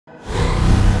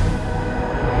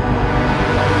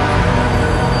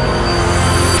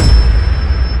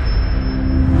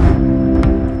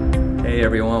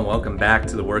welcome back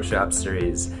to the workshop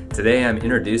series. Today I'm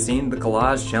introducing the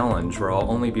collage challenge where I'll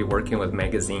only be working with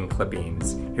magazine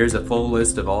clippings. Here's a full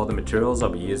list of all the materials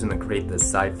I'll be using to create this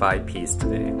sci-fi piece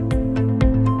today.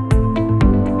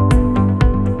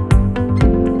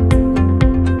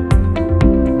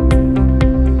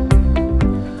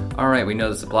 Alright, we know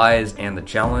the supplies and the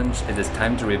challenge. It is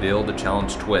time to reveal the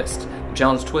challenge twist. The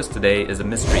challenge twist today is a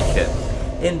mystery kit.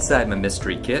 Inside my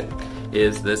mystery kit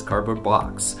is this cardboard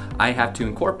box. I have to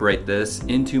incorporate this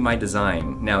into my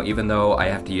design. Now, even though I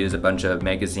have to use a bunch of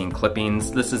magazine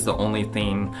clippings, this is the only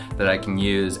thing that I can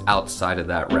use outside of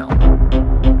that realm.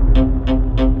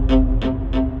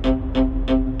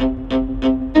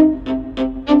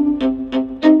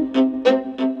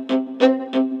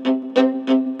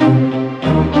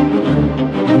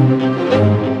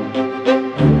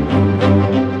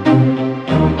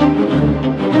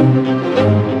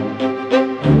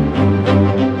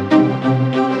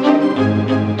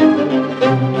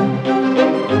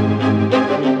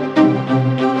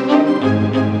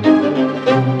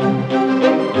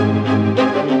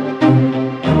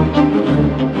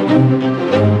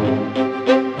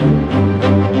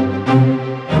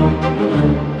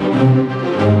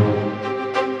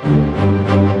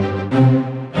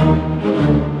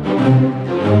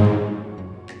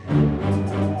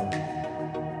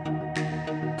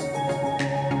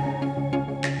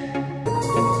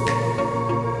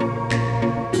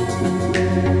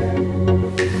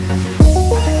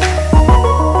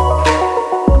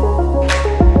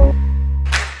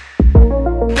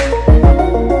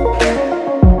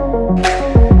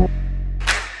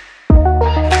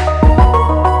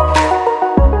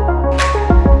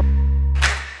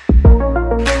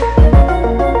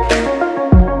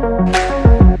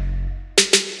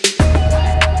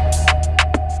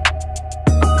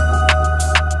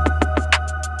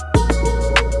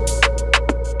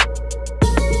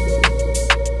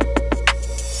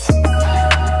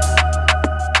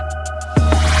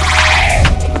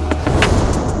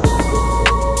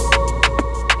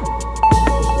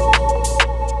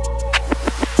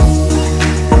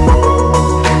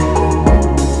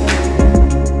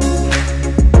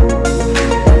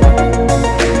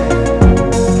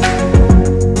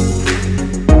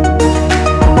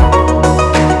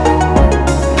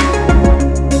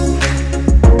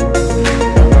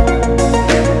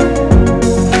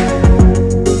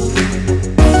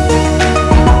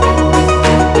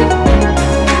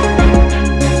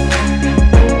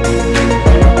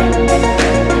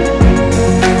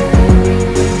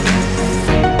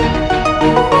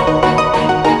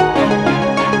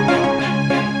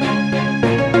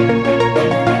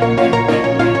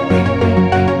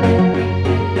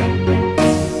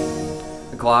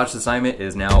 Collage assignment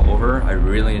is now over. I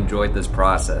really enjoyed this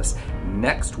process.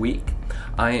 Next week,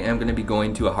 I am going to be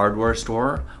going to a hardware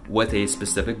store with a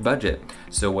specific budget.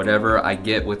 So whatever I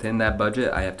get within that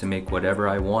budget, I have to make whatever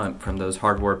I want from those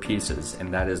hardware pieces.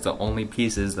 And that is the only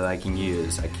pieces that I can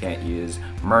use. I can't use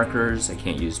markers, I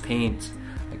can't use paint,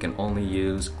 I can only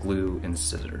use glue and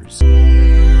scissors.